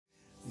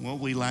What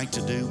we like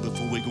to do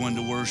before we go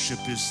into worship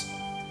is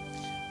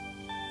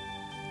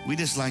we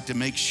just like to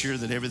make sure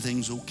that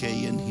everything's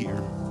okay in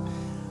here.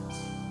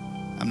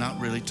 I'm not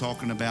really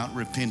talking about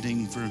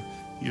repenting for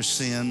your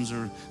sins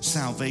or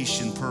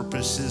salvation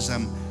purposes.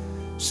 I'm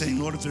saying,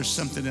 Lord, if there's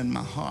something in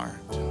my heart,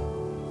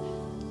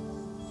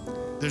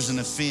 there's an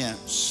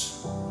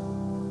offense,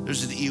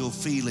 there's an ill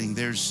feeling,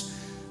 there's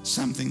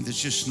something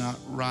that's just not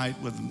right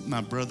with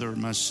my brother or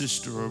my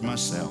sister or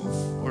myself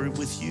or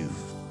with you.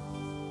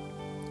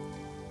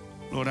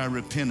 Lord, I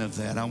repent of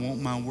that. I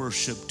want my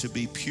worship to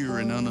be pure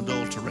and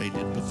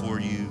unadulterated before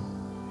you.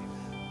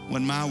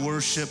 When my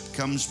worship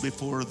comes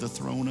before the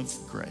throne of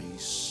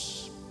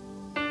grace,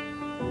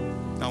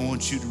 I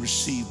want you to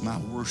receive my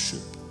worship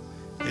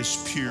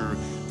as pure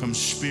from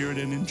spirit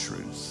and in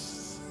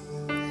truth.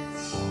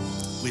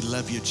 We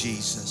love you,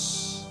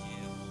 Jesus.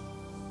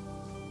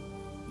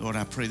 Lord,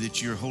 I pray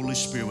that your Holy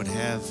Spirit would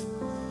have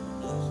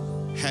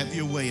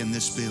your way in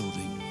this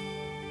building.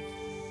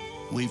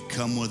 We've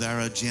come with our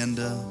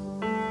agenda,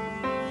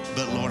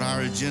 but Lord,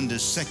 our agenda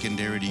is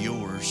secondary to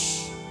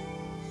yours.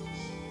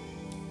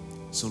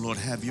 So Lord,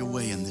 have your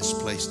way in this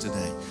place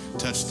today.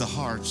 Touch the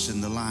hearts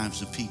and the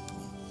lives of people.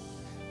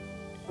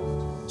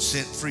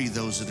 Set free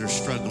those that are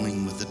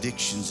struggling with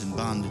addictions and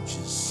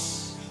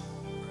bondages.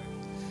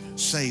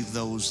 Save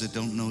those that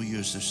don't know you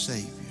as their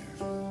Savior.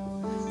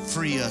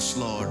 Free us,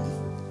 Lord,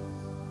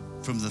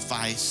 from the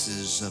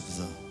vices of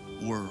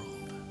the world.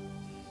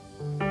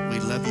 We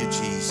love you,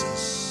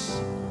 Jesus,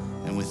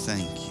 and we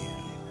thank you.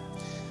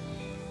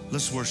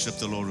 Let's worship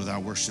the Lord with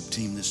our worship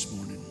team this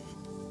morning.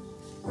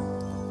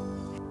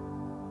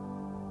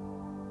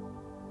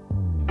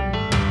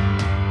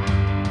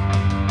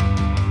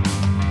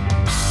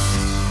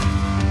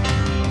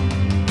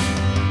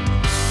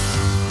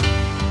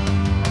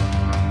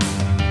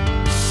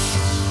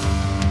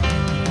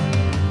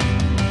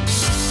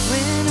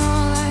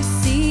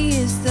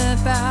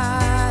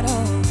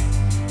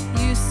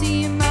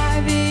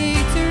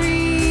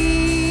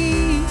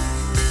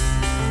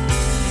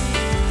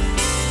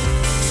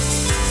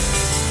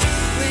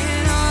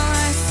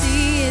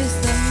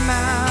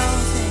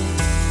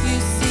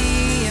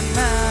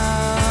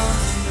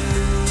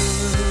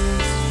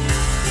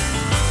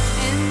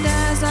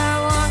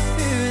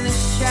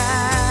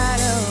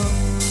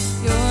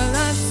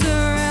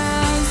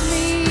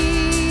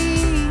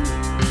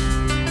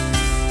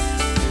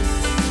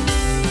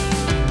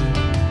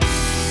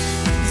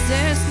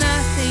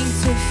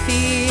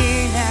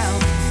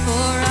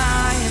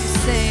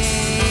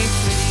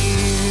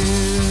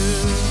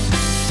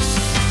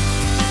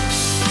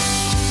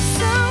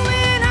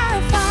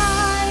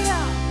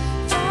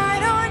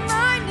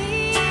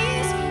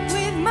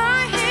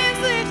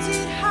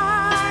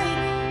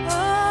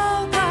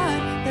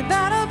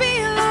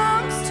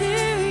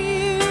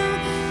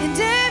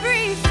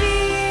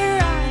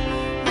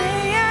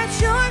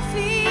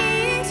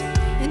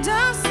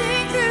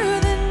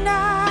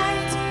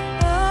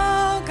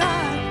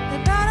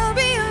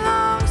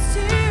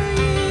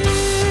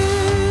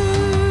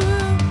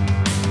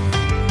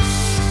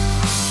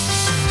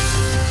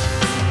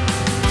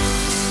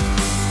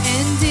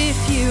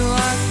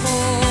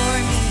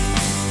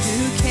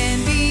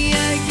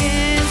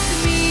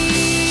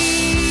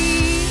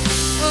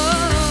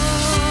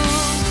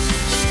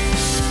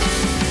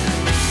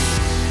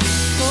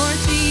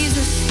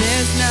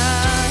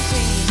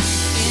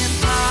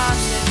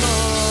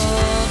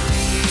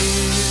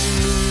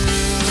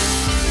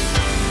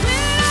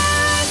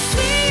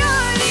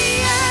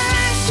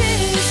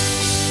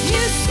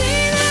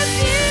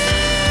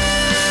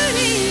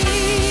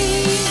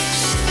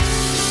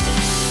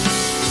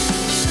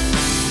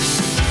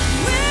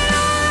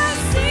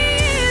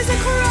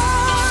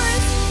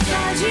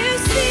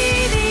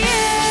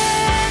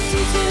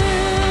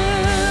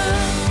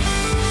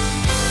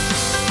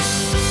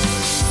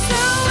 So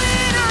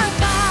when I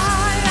bow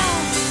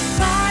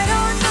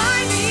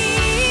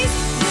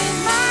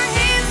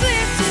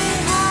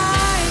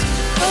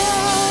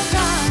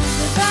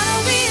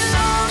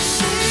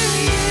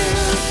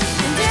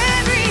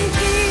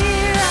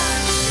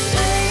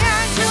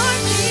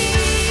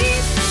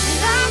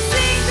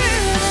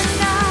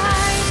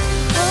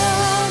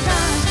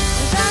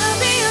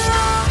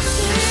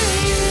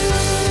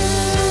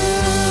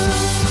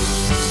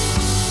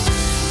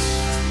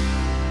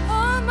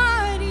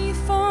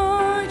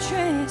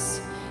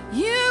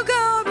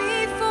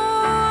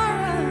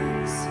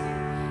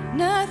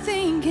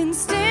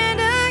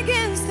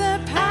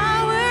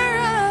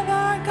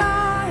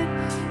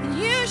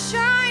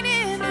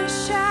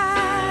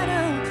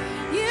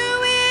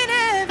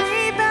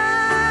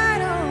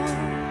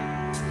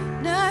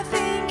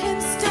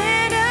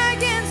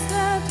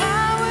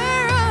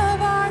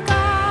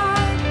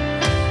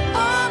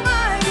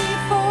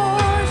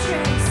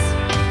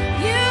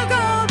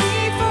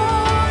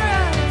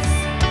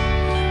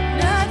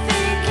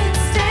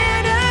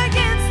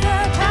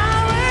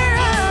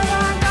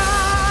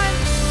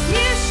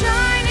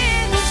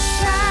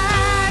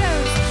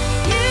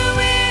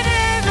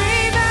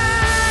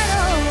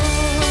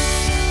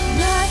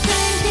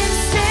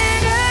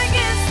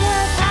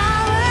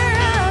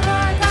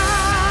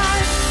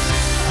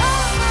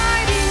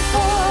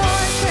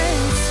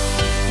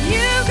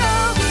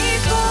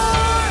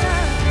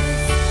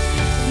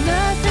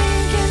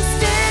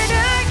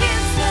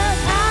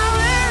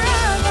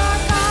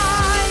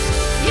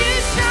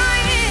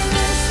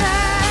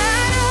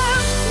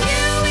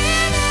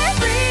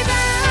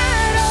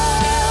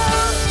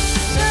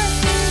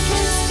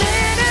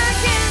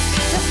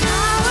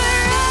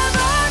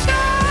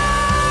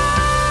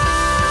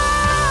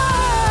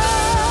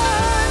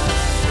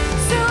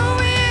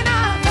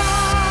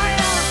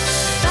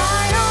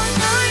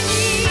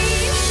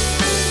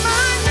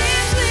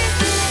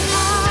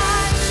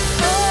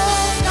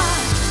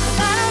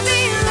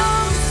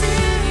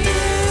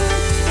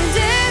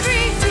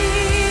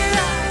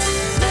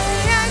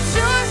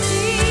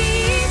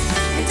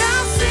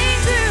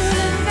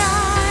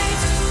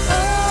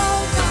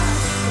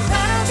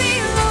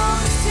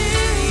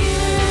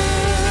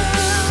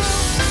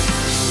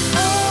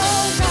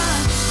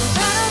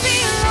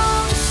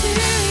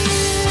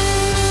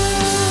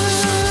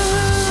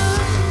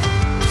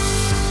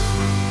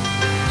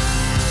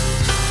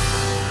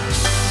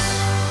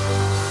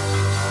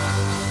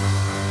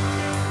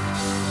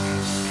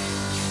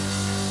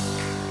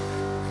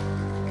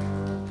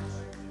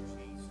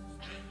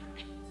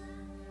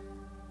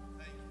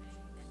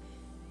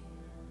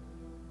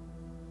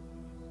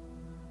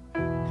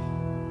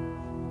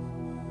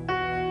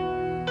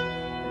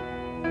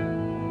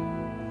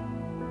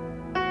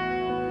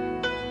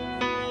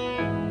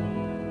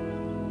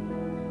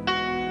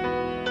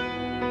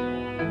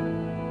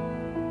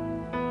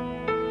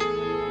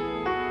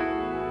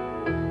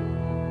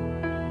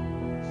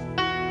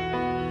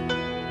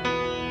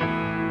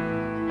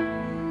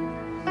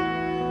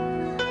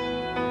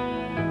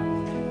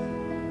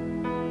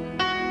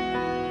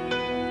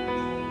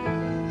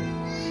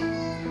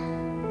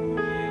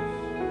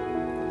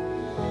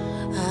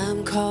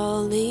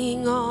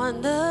calling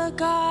on the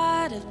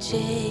God of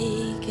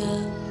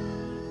Jacob,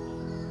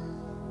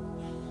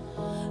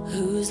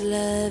 whose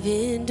love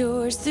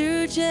endures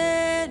through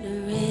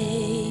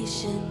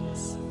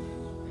generations.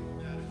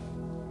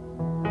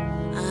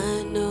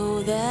 I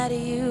know that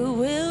you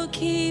will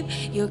keep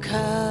your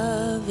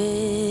covenant.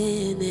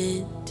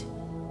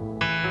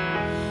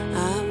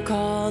 I'm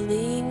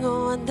calling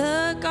on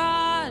the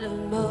God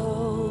of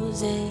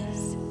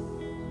Moses,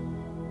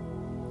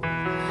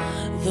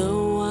 the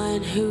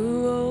one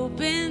who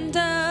opened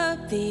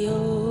up the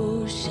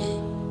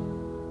ocean.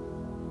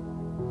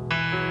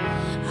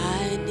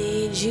 I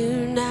need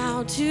you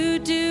now to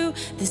do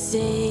the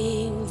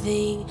same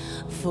thing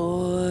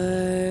for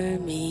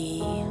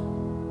me.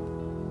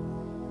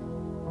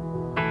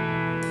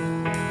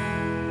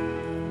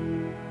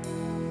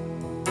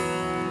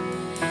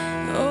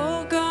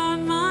 Oh God,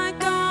 my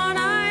God,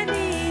 I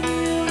need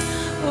you.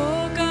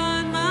 Oh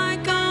God, my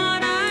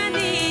God, I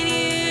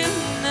need you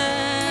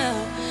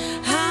now.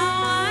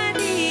 How I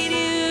need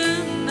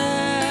you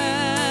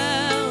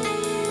now.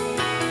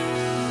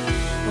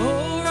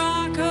 Oh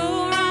rock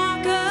of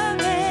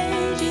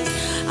ages,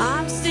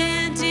 I'm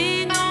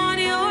standing on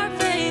your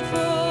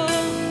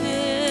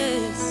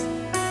faithfulness,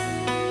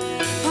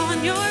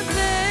 on your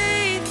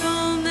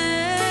faithfulness.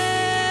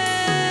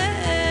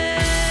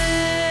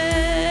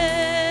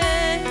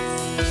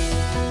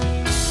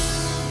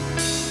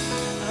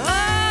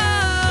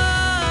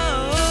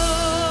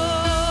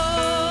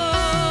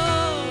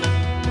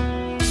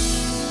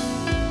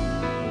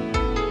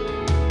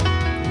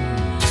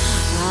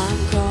 I'm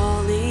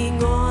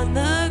calling on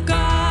the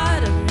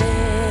God of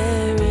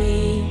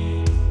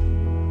Mary,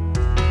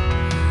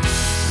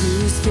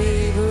 whose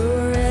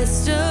favor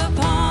rests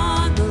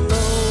upon the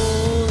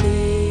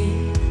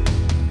lowly.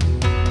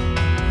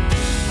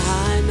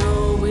 I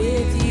know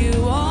with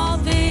you all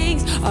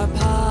things are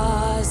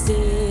possible.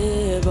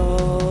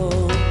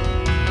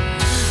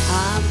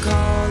 I'm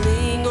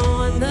calling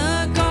on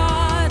the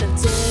God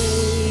of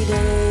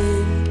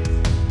David,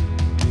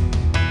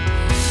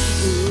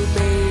 who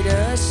made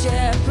a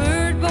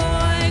shepherd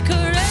boy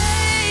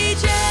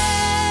courageous.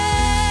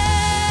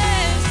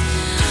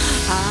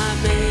 I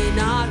may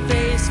not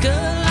face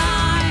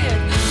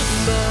Goliath,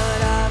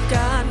 but I've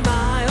got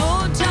my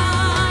own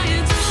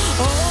giants.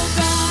 Oh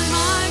God,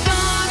 my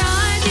God,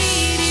 I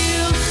need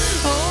you.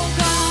 Oh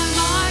God,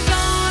 my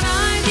God, I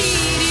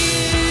need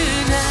you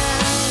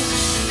now.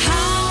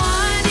 How I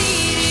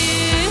need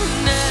you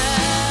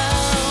now.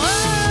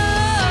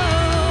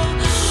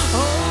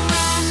 Oh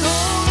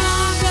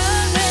rock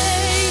of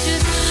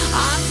ages,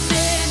 I'm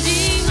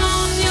standing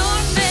on your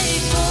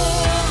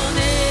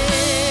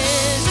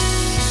faithfulness,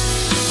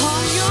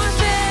 on your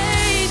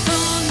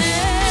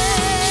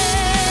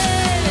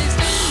faithfulness.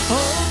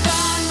 Oh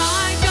God,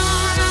 my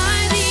God,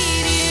 I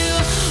need you.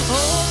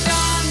 Oh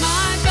God,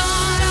 my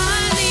God,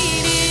 I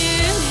need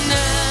you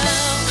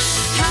now.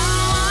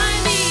 How I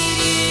need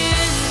you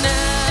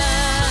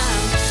now.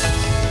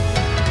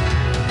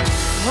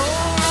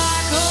 Oh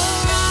rock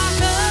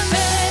of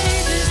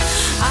ages,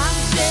 I'm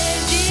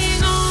standing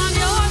on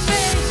your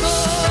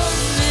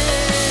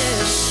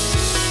faithfulness,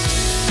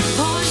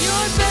 on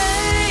your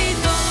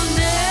faithfulness.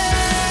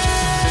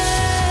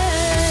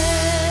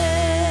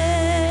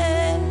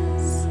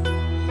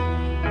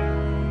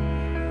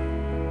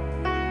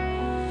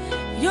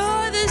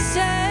 You're the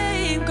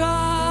same God.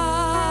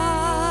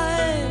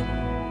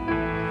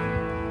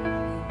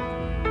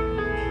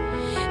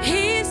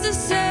 He's the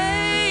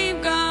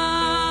same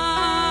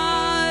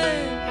God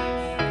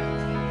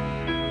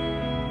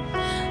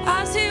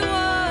as he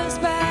was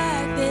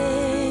back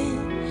then.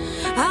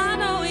 I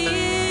know he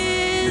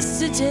is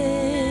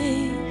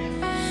today.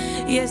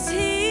 Yes,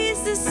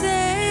 he's the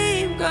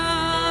same God.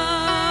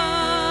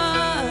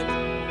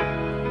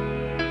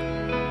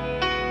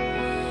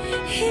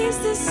 He's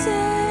the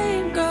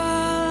same God.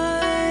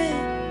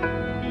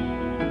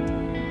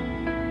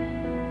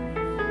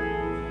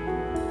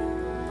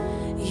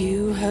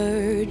 You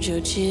heard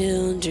your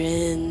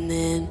children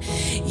then,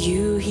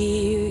 you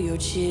hear your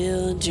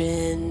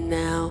children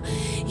now.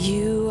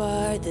 You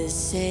are the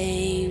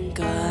same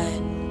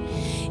God.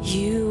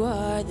 You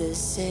are the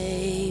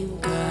same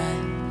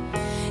God.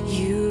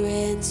 You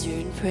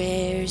answered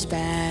prayers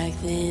back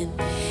then,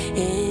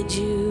 and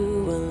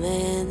you will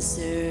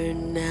answer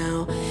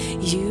now.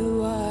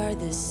 You are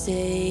the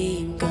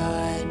same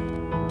God.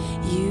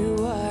 You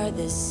are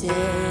the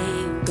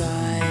same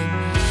God.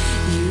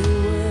 You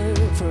were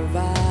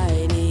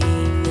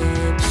providing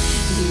then.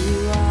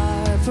 You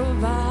are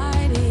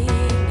providing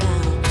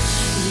now.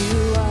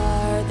 You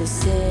are the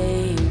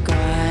same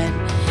God.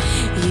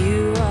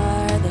 You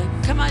are the.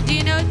 Come on, do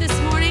you know it this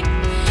morning?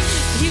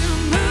 You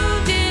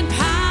moved in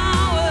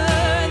power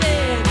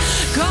then.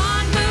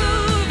 God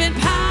moved in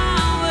power.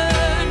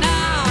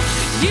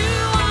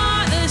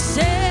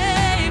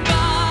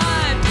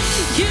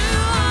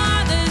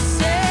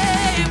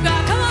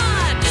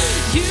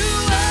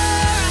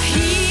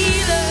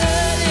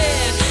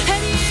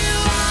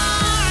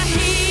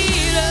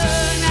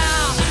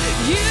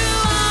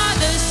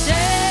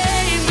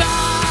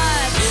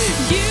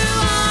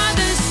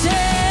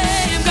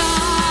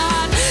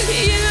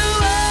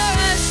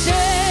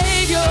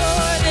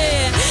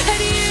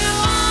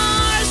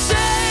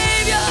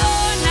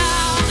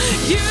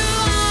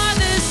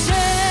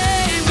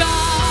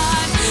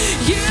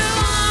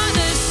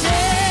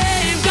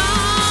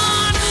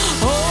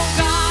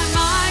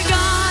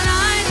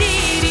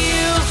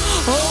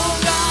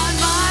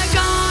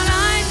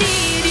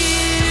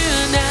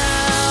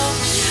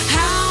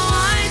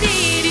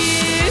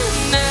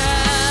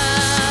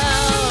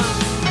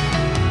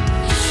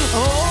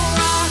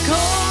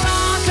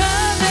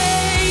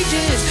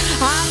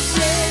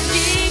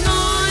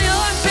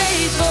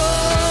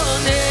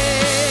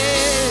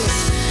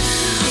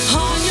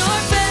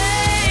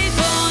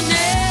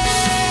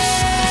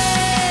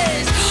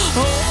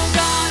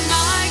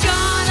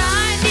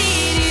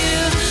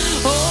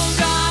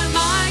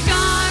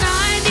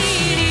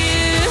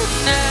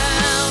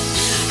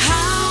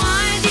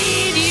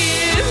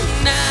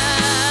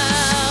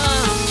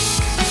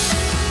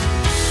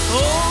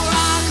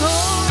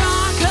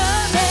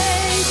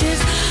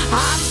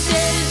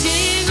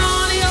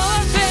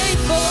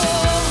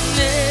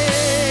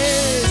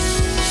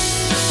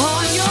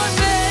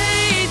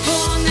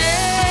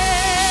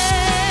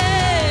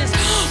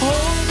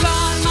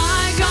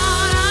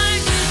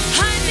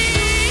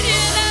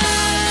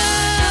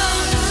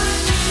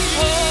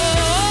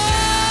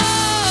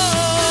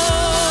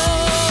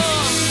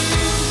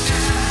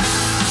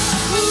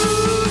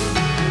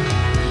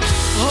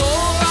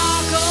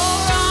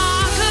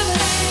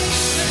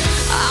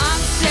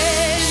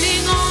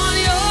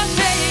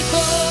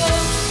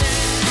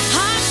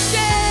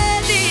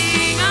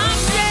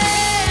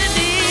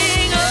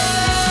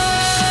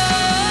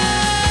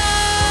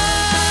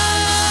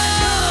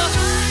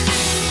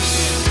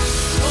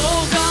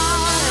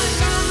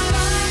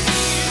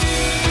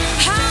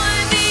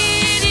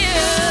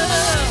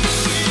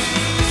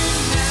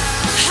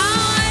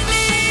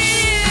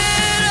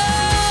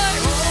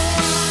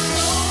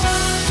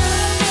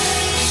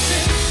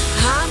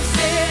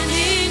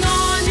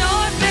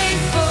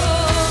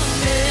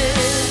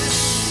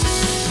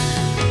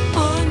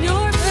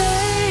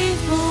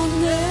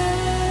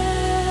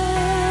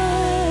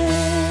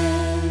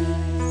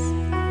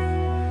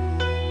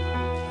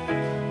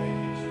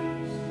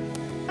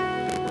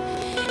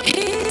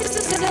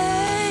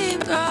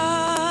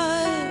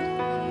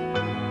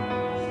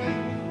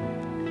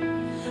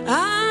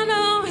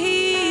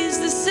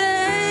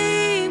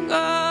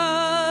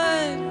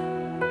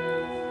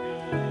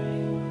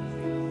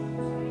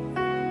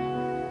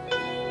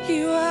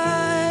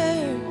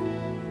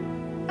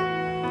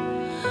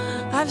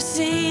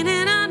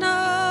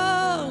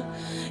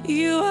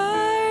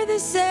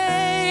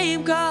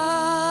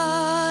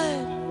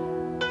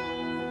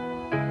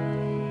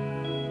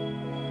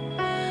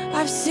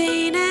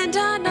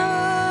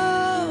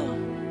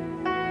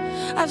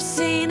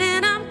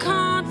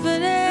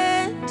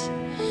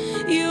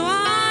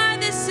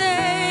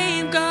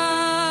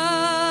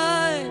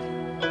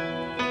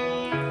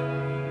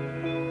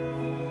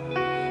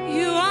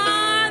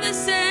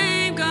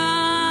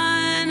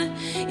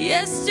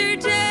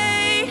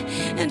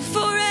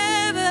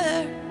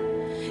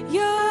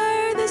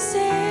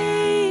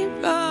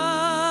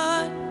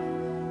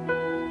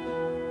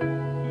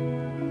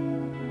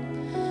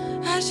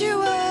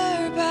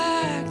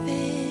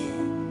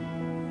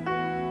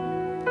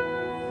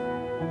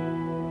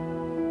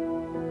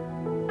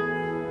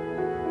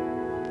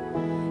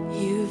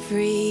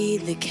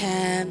 freed the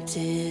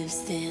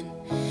captives then.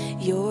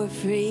 You're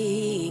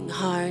freeing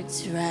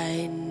hearts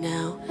right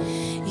now.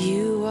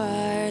 You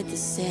are the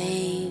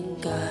same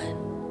God.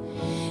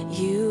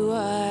 You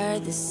are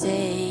the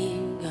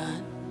same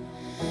God.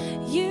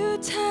 You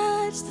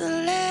touch the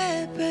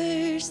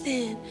lepers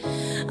then.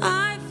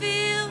 I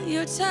feel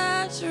your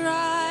touch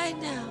right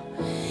now.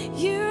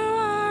 You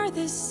are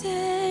the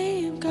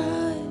same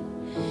God.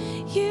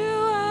 You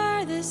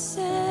are the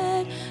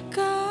same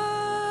God.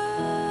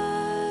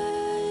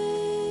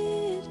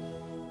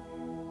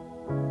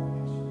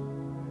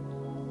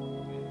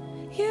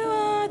 You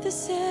are the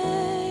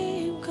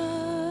same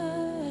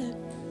God.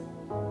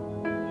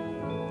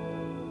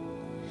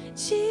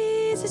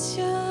 Jesus,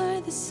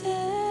 you're the same.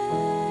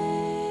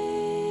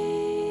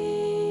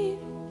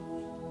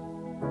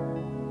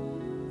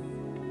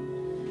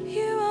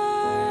 You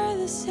are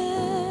the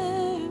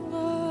same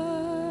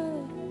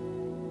God.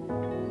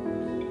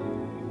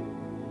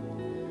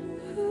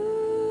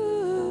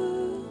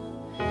 Ooh.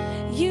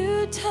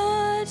 You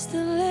touch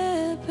the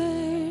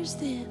lepers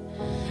then.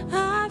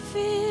 I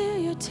feel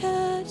your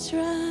touch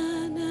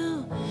right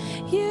now.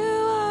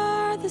 You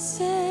are the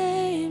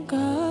same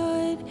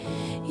God.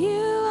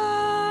 You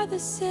are the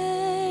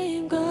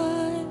same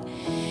God.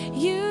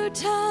 You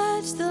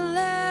touch the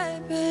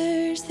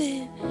lepers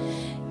then.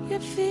 You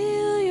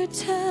feel your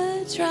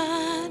touch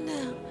right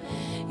now.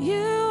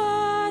 You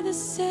are the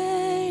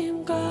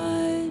same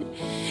God.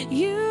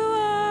 You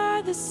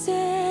are the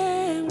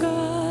same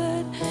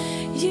God.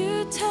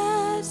 You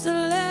touch the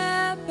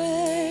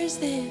lepers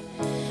then.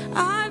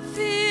 I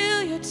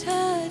feel your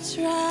touch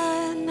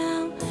right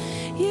now.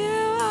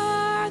 You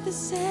are the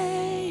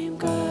same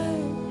God.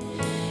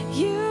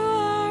 You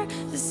are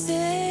the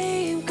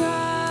same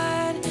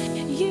God.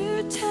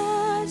 You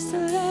touch the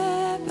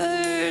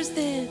lepers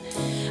then.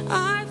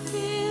 I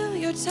feel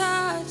your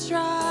touch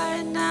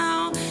right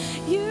now.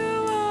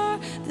 You are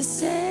the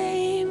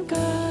same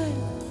God.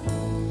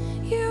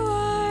 You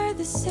are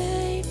the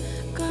same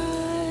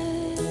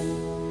God.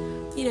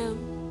 You know,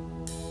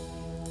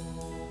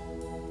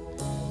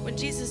 when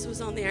Jesus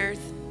was on the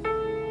earth,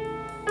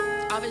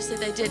 obviously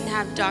they didn't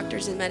have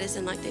doctors and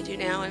medicine like they do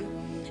now, and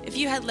if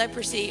you had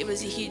leprosy, it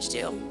was a huge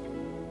deal.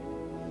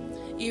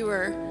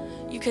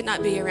 You could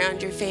not be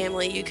around your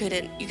family. You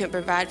couldn't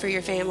provide for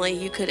your family.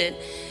 You couldn't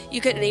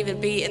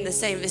even be in the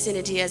same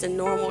vicinity as a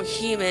normal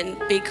human,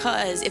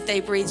 because if they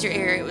breathed your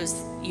air,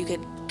 you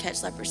could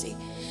catch leprosy.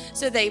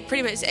 So they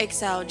pretty much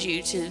exiled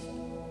you to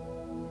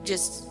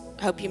just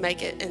hope you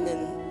make it, and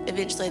then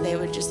eventually they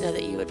would just know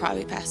that you would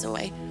probably pass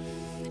away.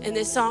 And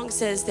this song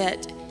says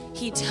that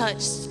he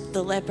touched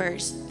the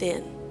lepers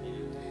then.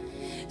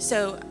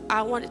 So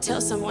I want to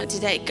tell someone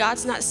today,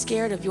 God's not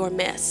scared of your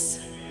mess.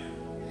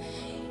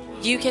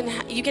 You can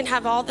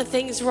have all the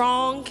things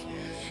wrong,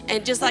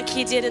 and just like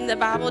he did in the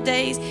Bible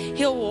days,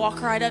 he'll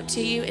walk right up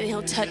to you and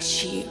he'll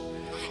touch you.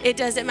 It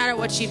doesn't matter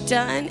what you've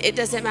done. It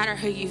doesn't matter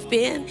who you've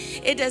been.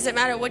 It doesn't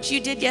matter what you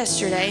did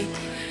yesterday.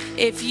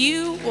 If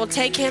you will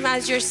take him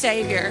as your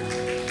Savior,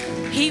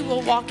 he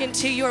will walk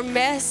into your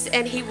mess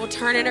and he will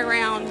turn it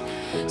around.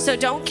 So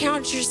don't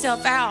count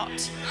yourself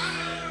out.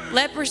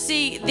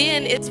 Leprosy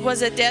then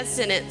was a death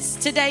sentence.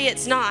 Today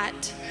it's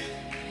not.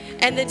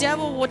 And the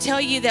devil will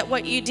tell you that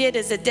what you did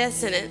is a death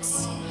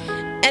sentence.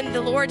 And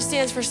the Lord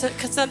stands for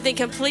something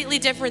completely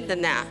different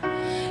than that.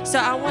 So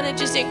I want to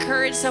just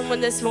encourage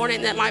someone this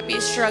morning that might be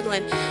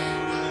struggling.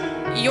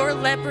 Your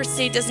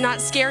leprosy does not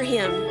scare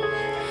him.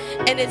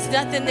 And it's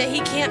nothing that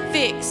he can't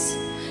fix.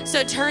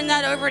 So turn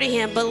that over to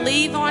him.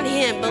 Believe on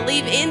him.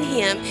 Believe in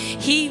him.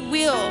 He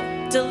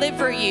will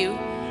deliver you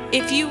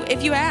if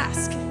you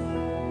ask.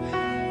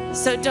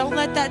 So don't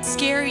let that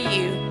scare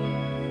you.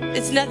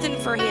 It's nothing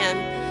for him.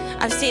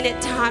 I've seen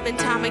it time and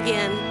time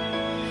again.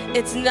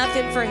 It's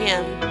nothing for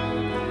him.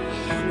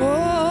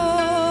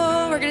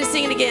 Oh, we're gonna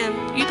sing it again.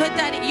 You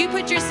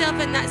put yourself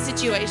in that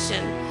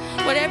situation.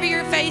 Whatever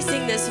you're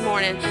facing this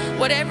morning,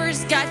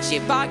 whatever's got you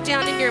bogged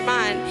down in your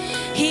mind,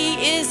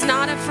 he is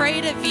not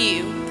afraid of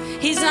you.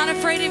 He's not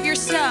afraid of your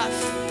stuff.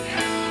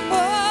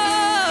 Oh,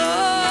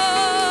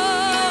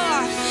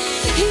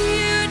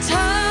 you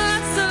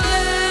touch the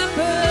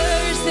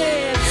lepers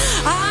then.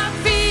 I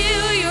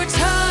feel your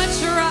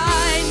touch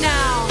right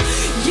now.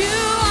 You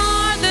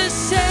are the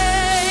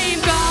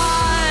same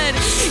God.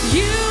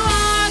 You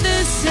are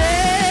the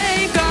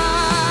same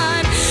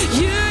God.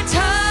 You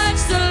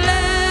touch the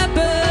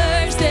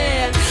lepers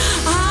then.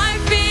 I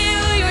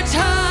feel your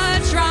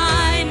touch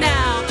right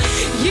now.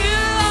 You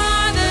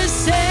are the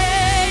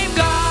same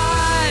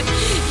God.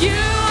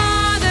 You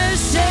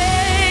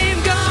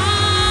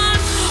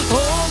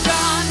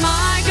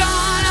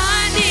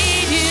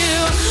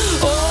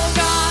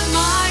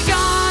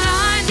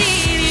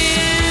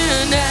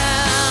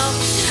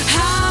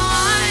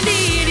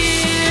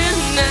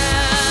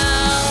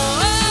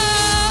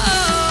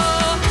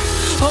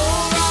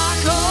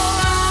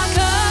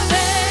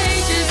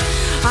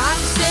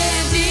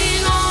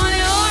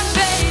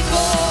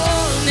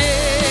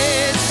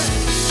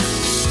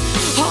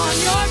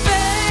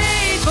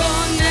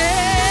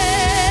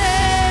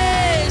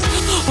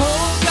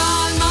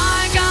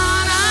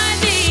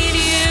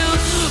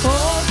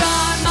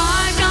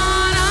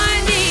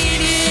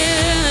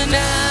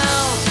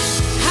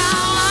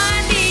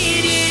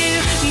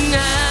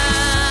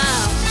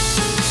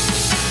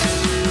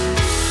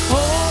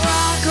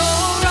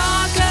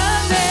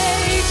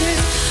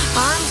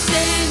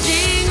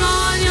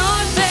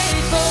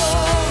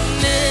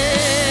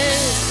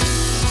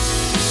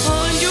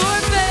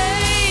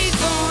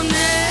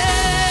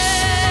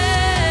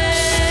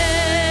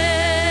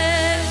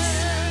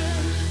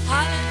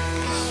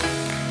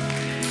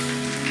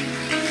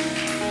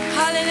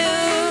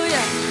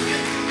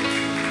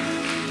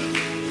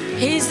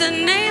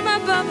name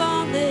above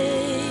all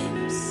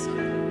names.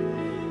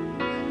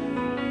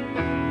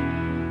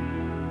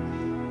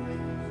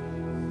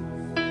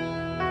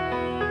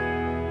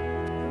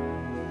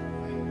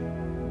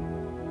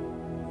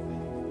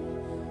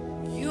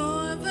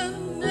 You're the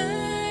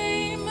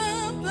name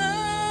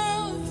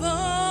above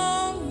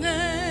all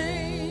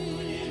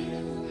names,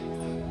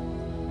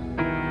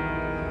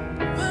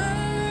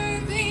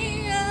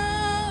 worthy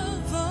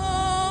of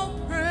all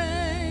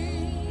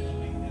praise,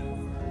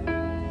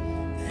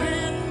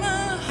 and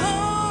my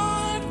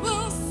heart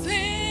will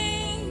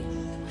sing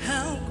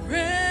how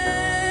great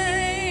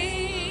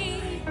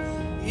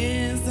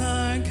is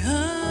our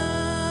God.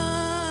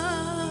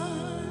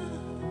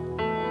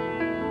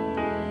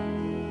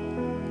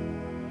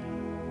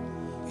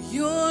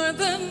 You're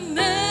the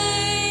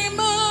name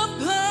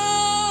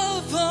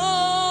above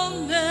all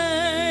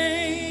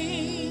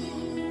names,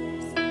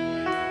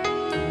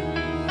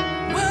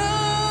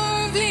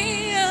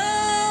 worthy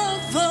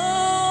of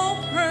all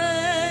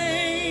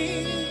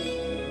praise,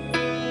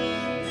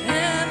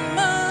 and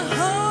my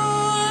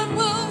heart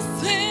will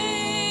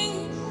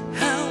sing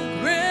how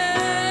great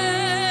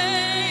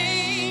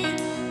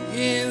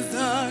is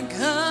our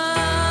God.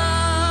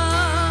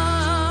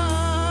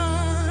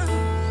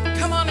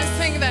 Come on and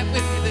sing that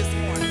with me this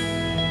morning.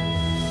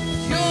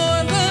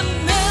 You're the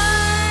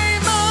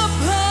name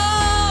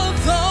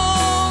above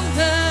all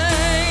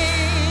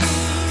names.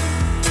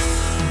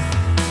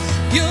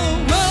 You're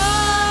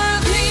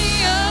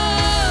worthy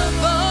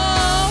of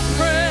all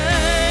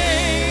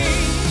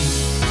praise,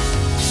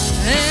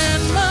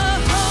 and my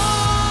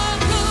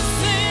heart will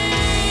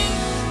sing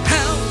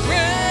how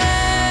great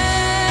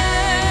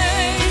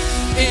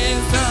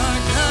is our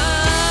God.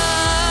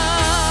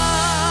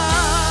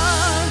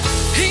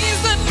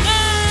 He's the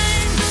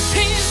name,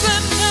 he's the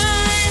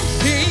name,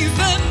 he's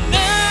the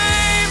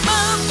name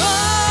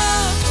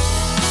above.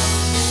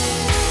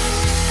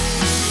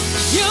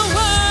 You're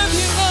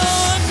worthy,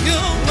 Lord,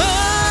 you're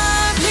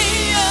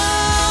worthy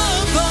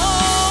of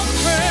all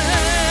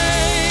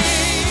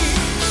praise,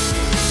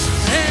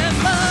 and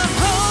my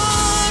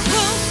heart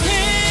will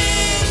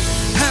sing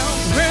how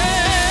great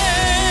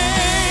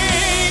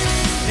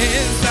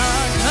is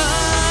our God.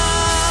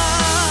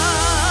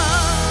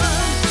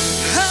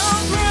 How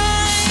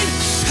great,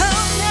 how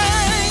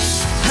great,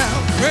 how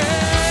great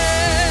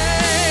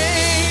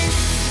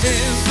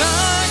is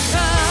our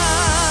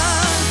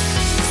God.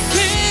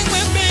 Sing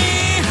with me,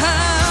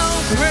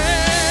 how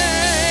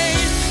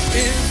great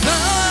is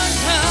our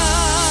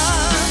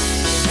God,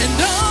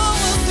 and all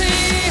will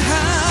see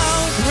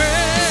how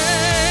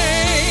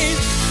great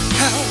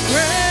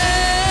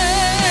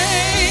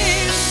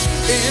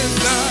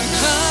is our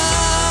God.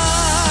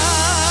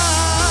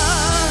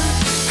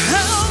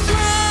 How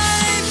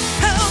great,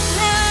 how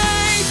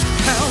great,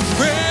 how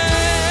great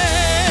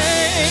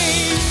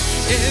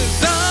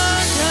is our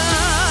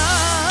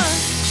God.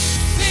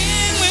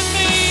 Sing with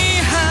me,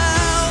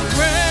 how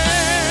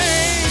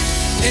great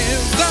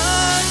is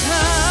our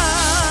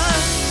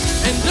God,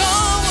 and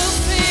all will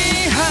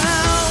see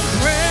how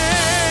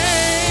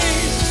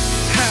great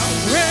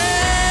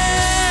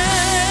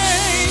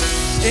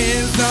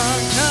is our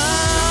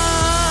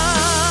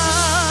God.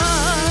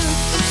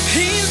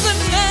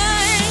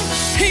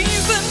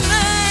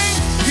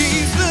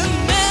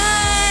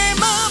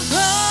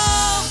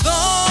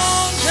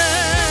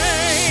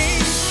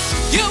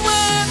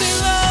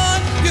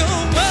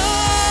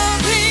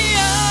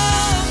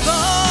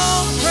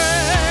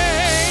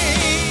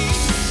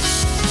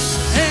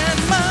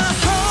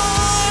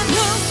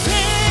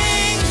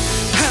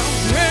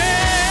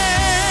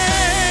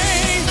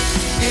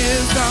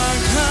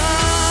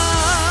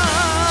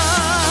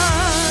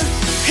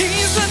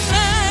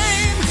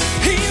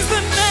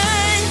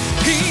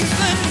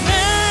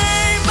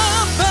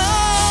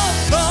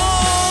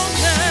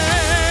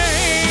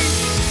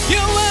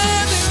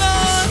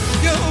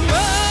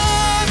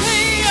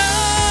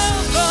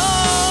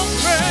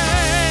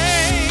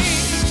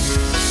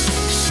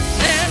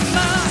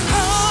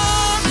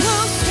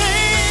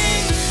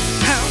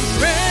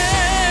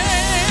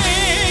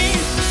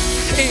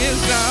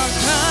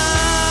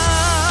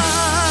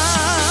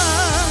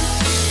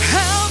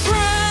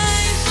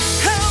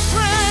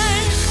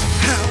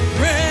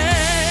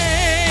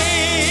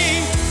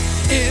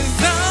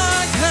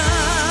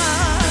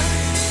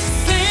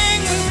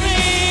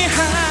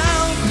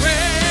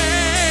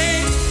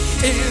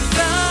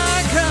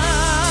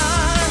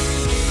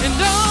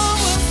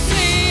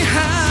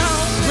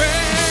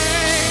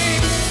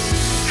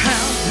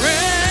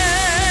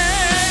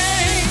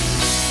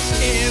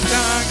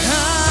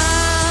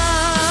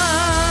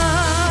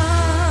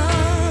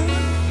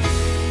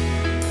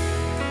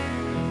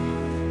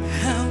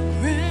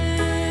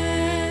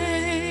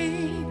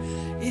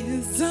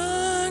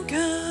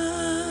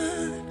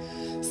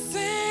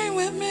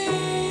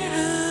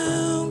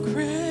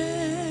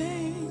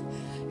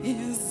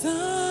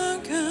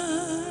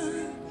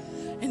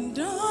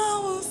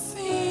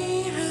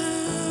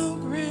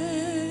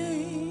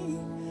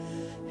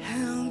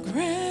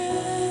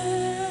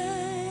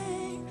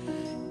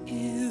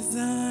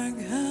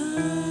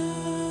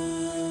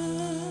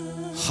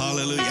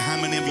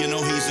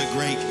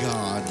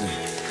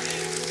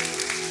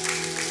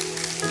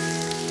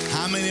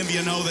 many of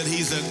you know that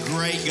he's a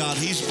great God?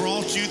 He's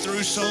brought you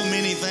through so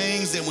many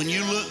things that when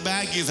you look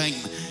back, you think,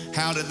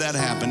 how did that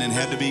happen? It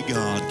had to be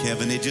God,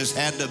 Kevin. It just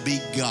had to be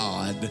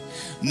God.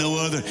 No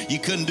other. You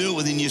couldn't do it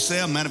within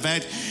yourself. Matter of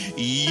fact,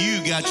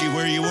 you got you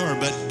where you were.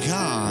 But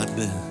God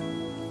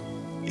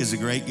is a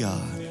great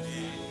God.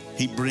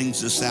 He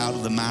brings us out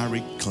of the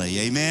miry clay.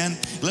 Amen.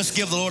 Let's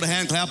give the Lord a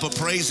hand clap of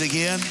praise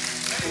again.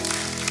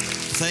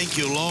 Thank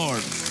you,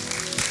 Lord.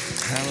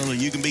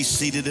 Hallelujah. You can be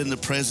seated in the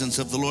presence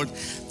of the Lord.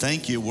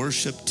 Thank you,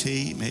 worship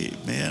team.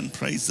 Amen.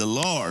 Praise the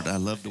Lord. I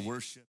love to worship.